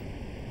falls.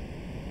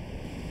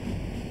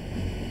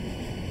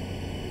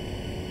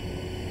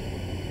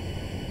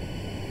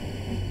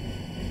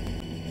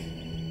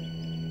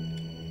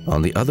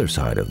 On the other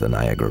side of the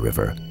Niagara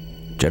River,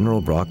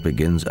 General Brock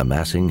begins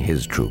amassing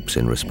his troops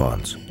in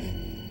response.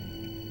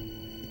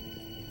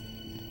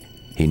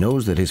 He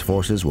knows that his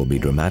forces will be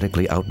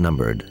dramatically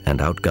outnumbered and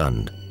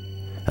outgunned,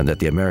 and that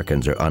the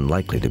Americans are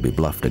unlikely to be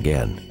bluffed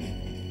again.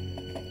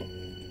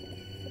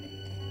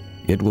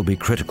 It will be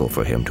critical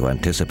for him to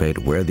anticipate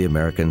where the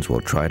Americans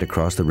will try to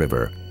cross the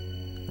river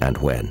and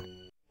when.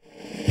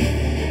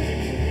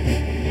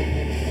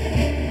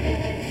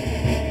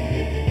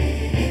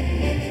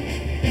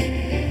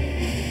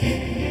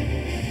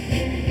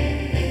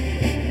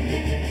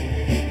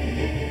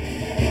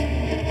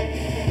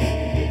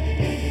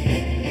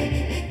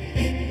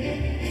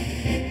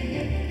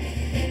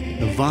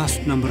 The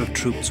vast number of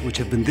troops which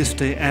have been this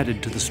day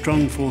added to the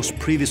strong force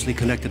previously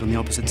collected on the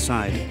opposite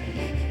side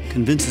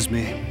convinces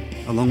me,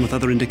 along with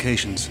other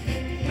indications,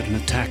 that an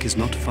attack is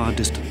not far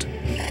distant.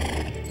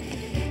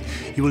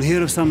 You will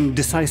hear of some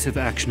decisive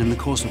action in the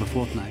course of a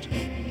fortnight.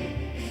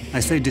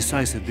 I say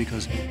decisive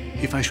because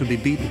if I should be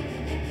beaten,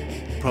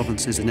 the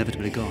province is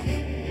inevitably gone.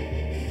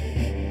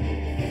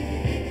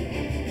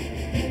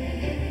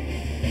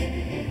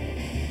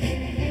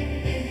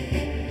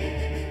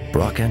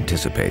 Brock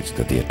anticipates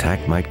that the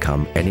attack might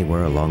come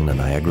anywhere along the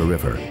Niagara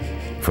River,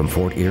 from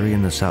Fort Erie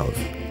in the south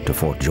to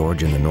Fort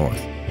George in the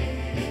north.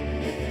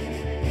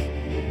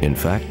 In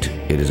fact,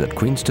 it is at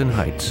Queenston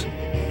Heights,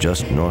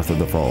 just north of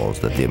the falls,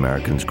 that the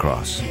Americans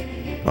cross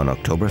on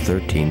October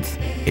 13th,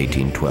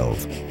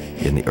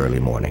 1812, in the early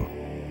morning.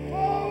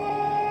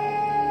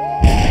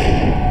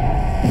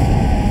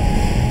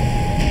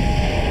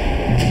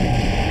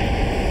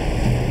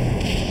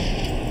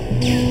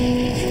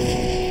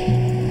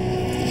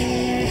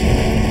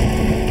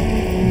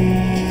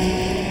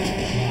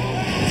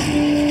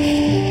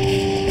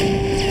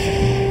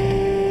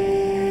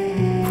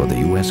 For the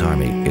U.S.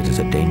 Army, it is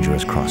a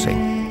dangerous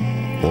crossing.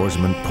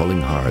 Oarsmen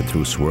pulling hard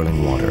through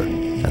swirling water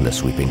and the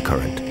sweeping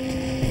current.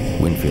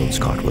 Winfield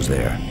Scott was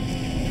there.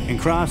 In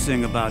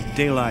crossing about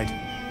daylight,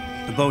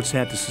 the boats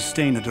had to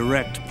sustain a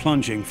direct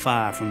plunging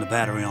fire from the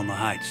battery on the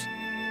heights.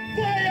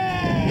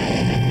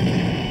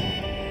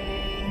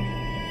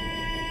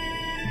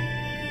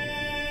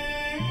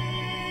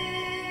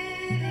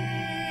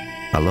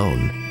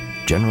 Alone,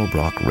 General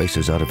Brock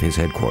races out of his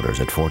headquarters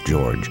at Fort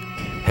George,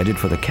 headed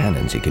for the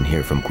cannons he can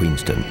hear from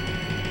Queenston.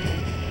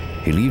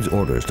 He leaves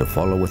orders to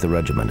follow with the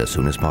regiment as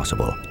soon as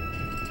possible.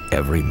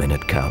 Every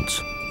minute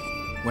counts.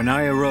 When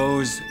I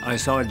arose, I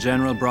saw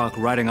General Brock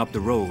riding up the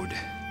road.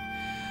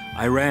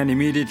 I ran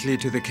immediately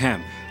to the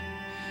camp.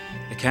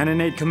 The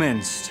cannonade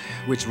commenced,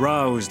 which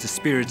roused the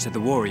spirits of the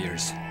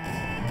warriors.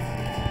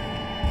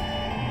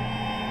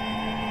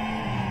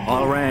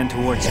 All ran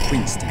towards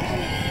Queenston.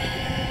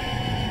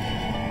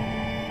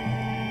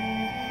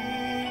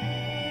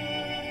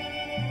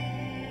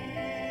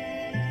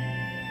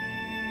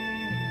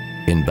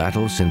 In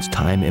battle since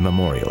time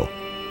immemorial,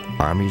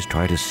 armies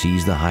try to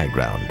seize the high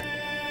ground,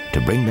 to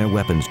bring their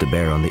weapons to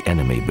bear on the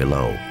enemy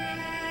below.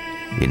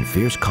 In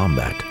fierce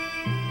combat,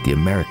 the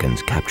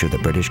Americans capture the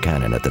British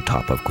cannon at the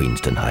top of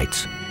Queenston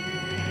Heights.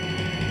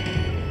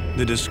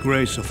 The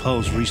disgrace of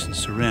Hull's recent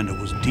surrender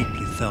was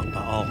deeply felt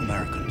by all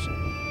Americans.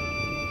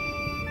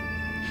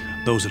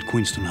 Those at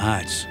Queenston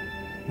Heights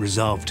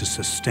resolved to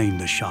sustain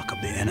the shock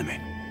of the enemy.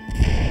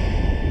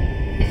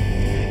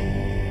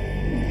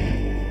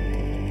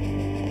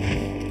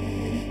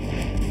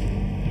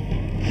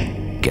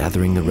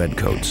 Gathering the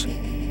redcoats,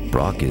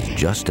 Brock is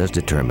just as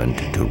determined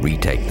to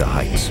retake the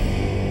heights.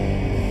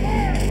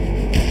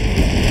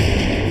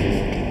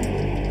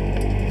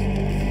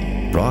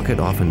 Brock had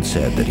often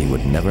said that he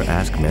would never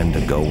ask men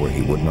to go where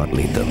he would not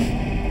lead them.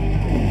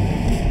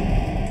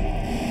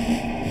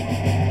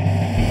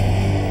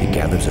 He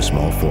gathers a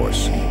small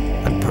force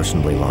and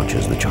personally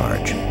launches the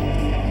charge.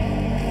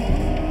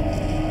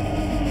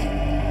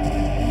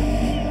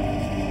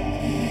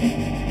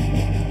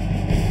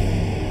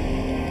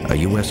 A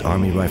U.S.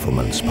 Army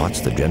rifleman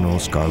spots the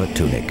general's scarlet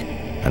tunic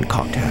and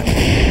cocked hat.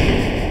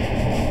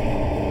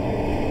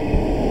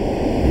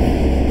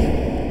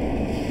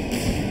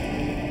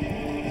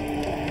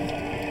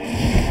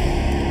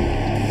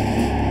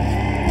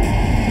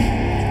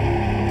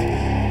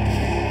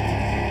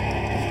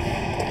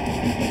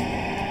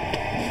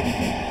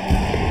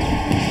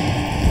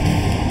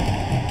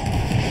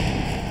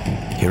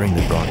 Hearing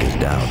that Brock is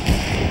down,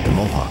 the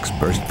Mohawks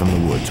burst from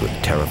the woods with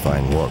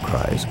terrifying war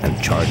cries and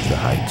charge the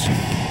heights.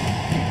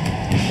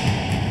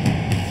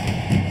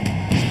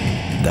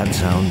 That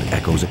sound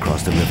echoes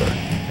across the river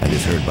and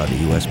is heard by the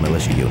U.S.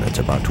 militia units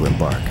about to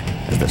embark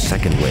as the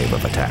second wave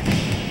of attack.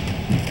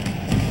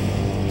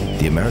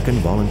 The American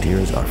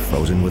volunteers are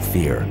frozen with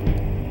fear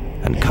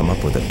and come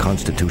up with a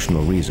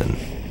constitutional reason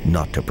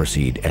not to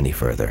proceed any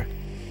further.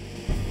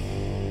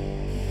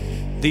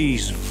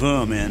 These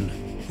vermin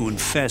who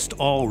infest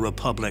all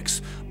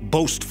republics,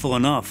 boastful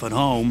enough at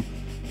home,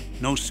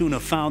 no sooner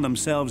found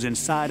themselves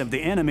inside of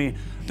the enemy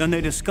than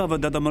they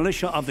discovered that the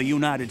militia of the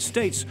United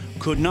States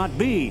could not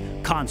be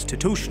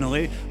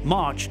constitutionally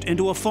marched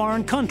into a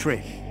foreign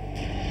country.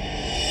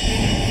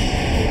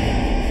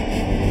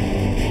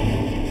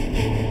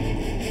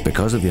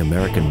 Because of the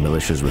American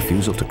militia's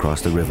refusal to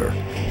cross the river,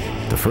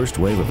 the first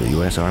wave of the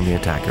U.S. Army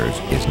attackers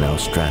is now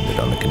stranded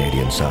on the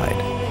Canadian side.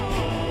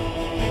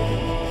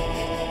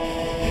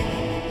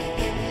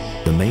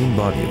 The main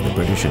body of the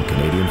British and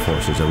Canadian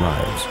forces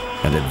arrives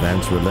and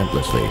advance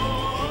relentlessly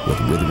with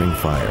withering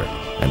fire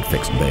and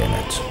fixed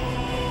bayonets.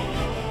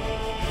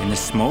 In the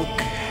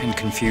smoke and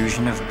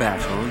confusion of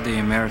battle, the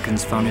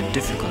Americans found it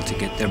difficult to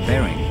get their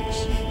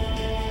bearings.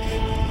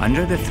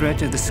 Under the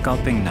threat of the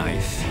scalping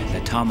knife, the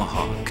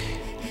tomahawk,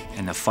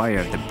 and the fire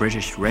of the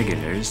British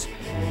regulars,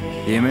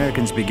 the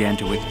Americans began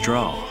to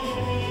withdraw.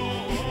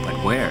 But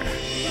where?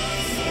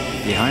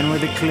 Behind were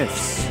the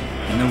cliffs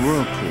and the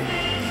whirlpool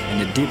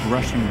and the deep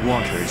rushing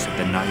waters of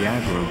the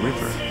Niagara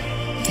River.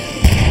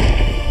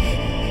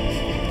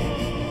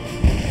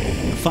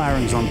 The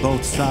firings on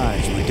both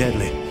sides were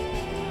deadly.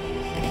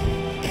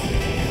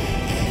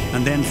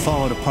 And then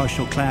followed a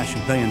partial clash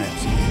of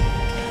bayonets.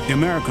 The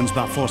Americans,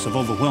 by force of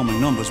overwhelming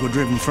numbers, were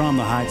driven from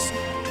the heights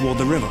toward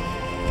the river.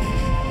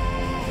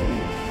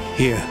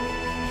 Here,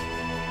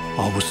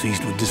 all were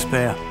seized with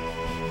despair.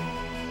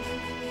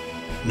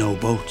 No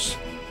boats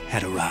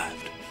had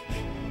arrived.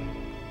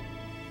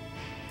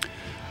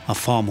 A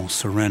formal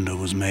surrender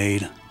was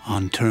made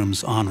on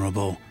terms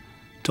honorable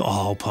to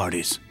all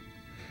parties.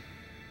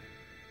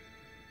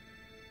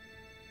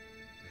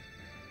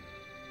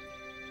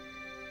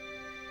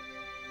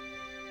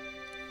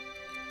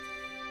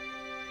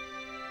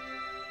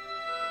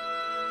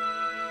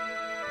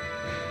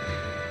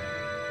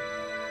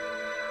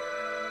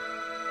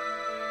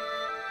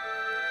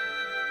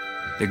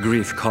 The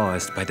grief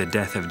caused by the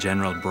death of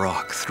General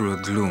Brock threw a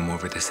gloom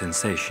over the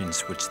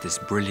sensations which this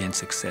brilliant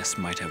success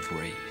might have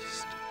raised.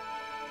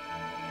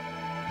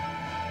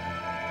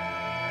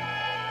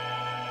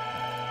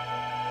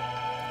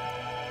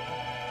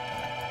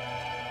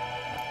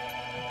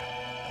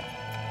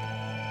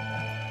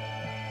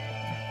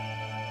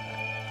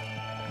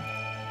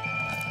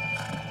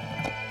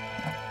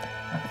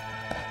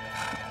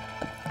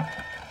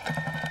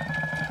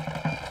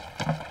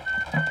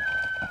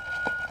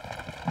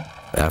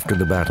 After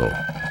the battle,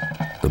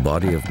 the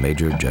body of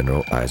Major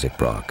General Isaac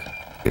Brock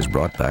is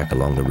brought back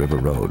along the river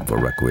road for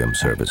requiem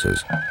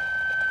services.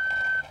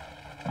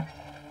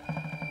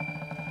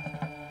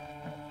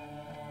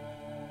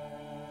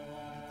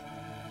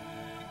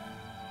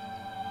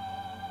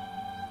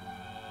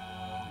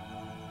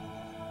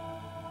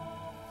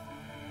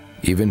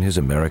 Even his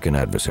American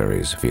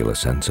adversaries feel a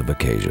sense of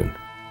occasion.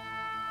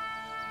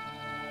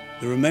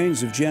 The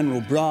remains of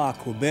General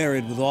Brock were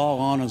buried with all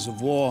honors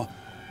of war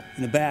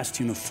in the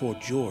bastion of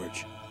Fort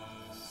George.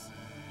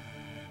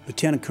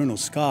 Lieutenant Colonel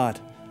Scott,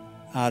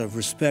 out of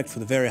respect for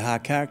the very high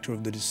character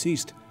of the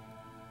deceased,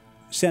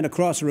 sent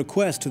across a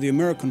request to the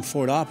American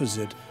fort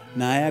opposite,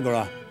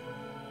 Niagara,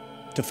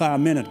 to fire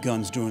minute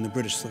guns during the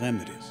British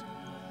solemnities.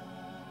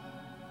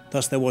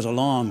 Thus there was a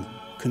long,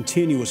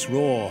 continuous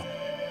roar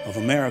of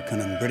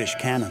American and British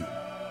cannon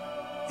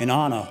in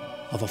honor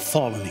of a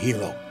fallen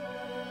hero.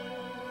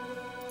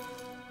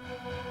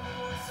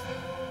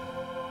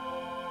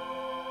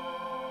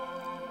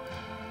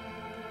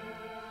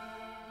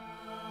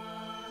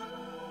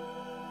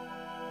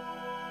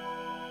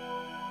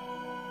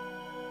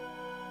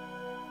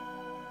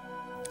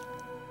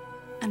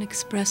 An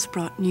express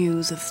brought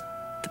news of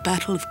the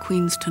Battle of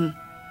Queenston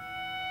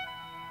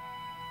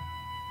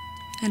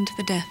and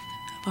the death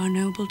of our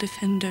noble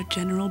defender,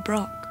 General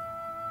Brock.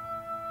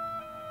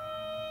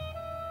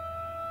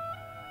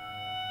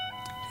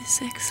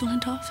 This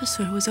excellent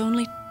officer was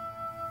only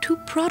too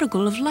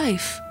prodigal of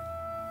life.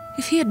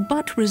 If he had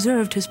but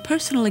reserved his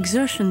personal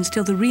exertions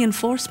till the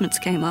reinforcements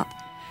came up,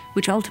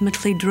 which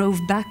ultimately drove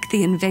back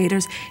the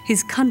invaders,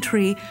 his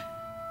country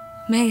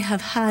may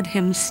have had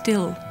him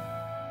still.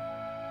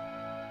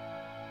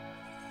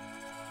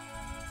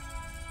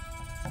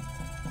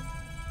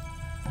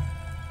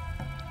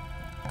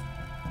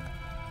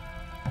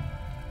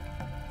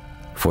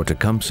 For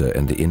Tecumseh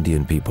and the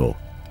Indian people,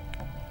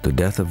 the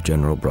death of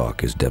General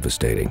Brock is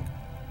devastating.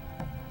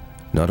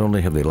 Not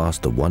only have they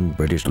lost the one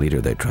British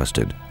leader they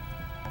trusted,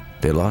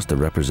 they lost the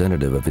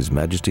representative of His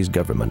Majesty's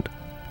government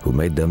who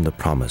made them the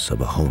promise of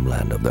a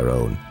homeland of their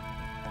own.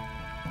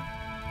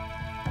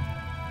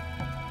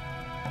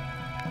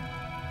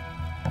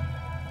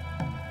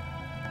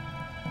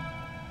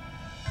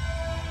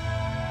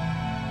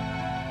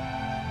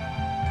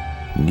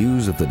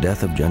 News of the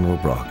death of General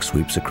Brock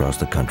sweeps across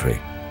the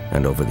country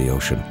and over the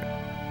ocean.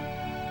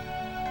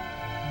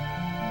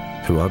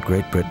 Throughout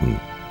Great Britain,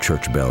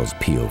 church bells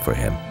peal for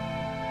him.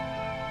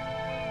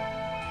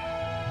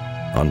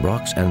 On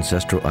Brock's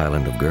ancestral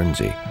island of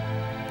Guernsey,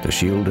 the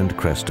shield and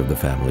crest of the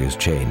family is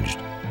changed,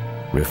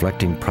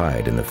 reflecting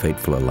pride in the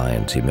fateful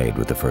alliance he made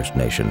with the First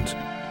Nations.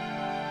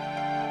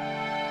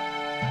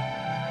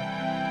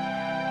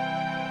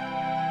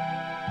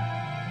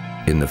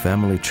 In the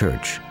family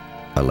church,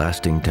 a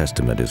lasting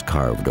testament is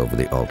carved over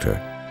the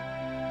altar.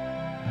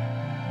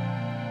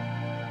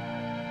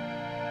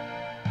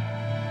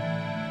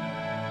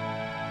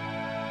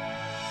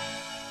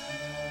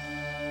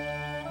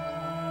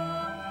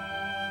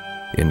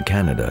 In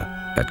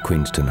Canada, at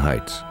Queenston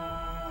Heights,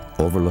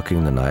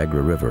 overlooking the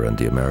Niagara River and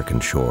the American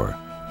shore,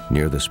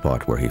 near the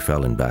spot where he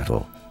fell in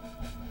battle,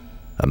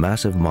 a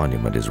massive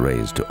monument is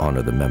raised to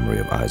honor the memory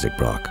of Isaac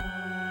Brock,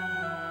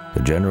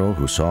 the general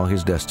who saw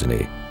his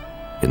destiny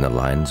in the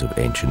lines of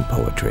ancient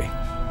poetry.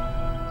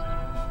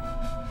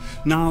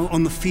 Now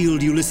on the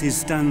field Ulysses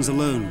stands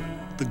alone,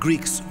 the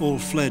Greeks all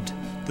fled,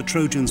 the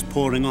Trojans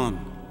pouring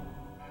on.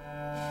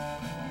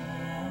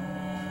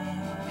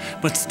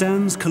 But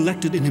stands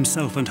collected in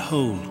himself and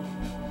whole,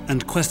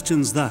 and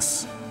questions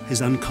thus his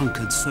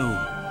unconquered soul.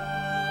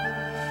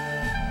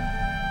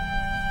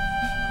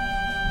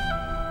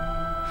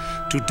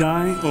 To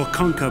die or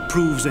conquer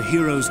proves a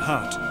hero's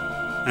heart,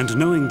 and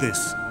knowing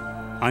this,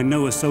 I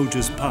know a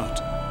soldier's part.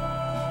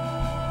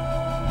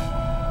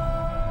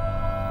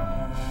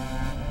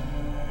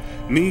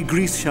 Me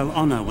Greece shall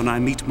honor when I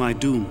meet my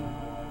doom,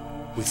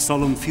 with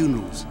solemn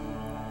funerals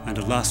and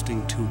a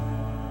lasting tomb.